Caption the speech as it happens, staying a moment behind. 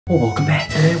Well, welcome back.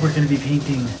 Today we're gonna be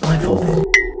painting Blindfolded.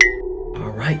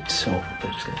 Alright, so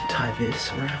we're just gonna tie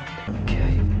this around.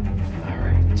 Okay.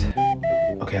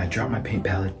 Alright. Okay, I dropped my paint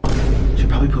palette. Should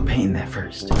probably put paint in that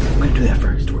first. We're gonna do that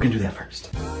first. We're gonna do that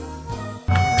first.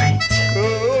 Alright.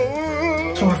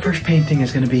 So our first painting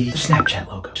is gonna be the Snapchat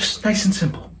logo. Just nice and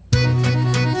simple. Then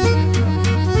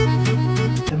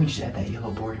we just add that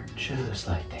yellow border. Just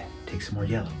like that. Take some more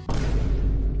yellow.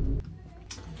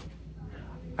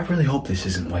 I really hope this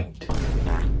isn't white.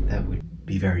 That would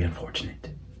be very unfortunate.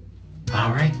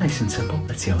 Alright, nice and simple.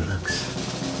 Let's see how it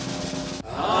looks.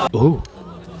 Ooh.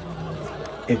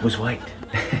 It was white.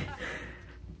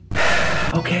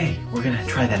 Okay, we're gonna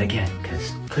try that again,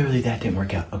 because clearly that didn't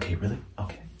work out. Okay, really?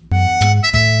 Okay.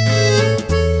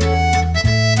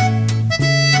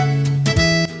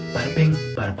 Bada bing,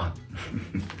 bada bong.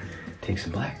 Take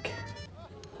some black.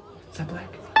 Is that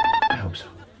black? I hope so.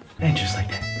 And just like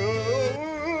that.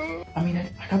 I mean,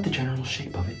 I got the general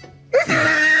shape of it.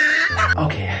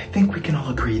 Okay, I think we can all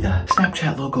agree the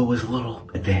Snapchat logo was a little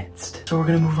advanced. So we're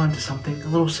gonna move on to something a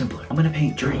little simpler. I'm gonna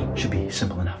paint Dream. Should be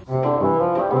simple enough.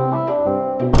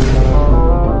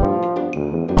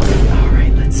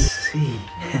 Alright, let's see.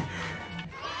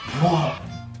 Whoa.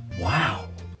 Wow.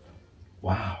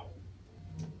 Wow.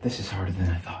 This is harder than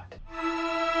I thought.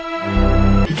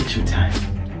 Pikachu time.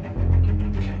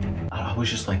 I was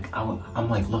just like, I'm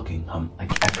like looking. I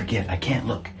forget. I can't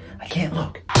look. I can't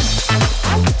look.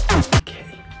 Okay.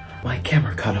 My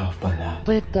camera cut off, but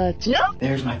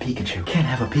there's my Pikachu. Can't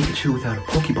have a Pikachu without a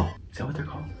Pokeball. Is that what they're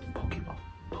called? Pokeball.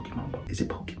 Pokemon ball. Is it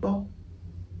Pokeball?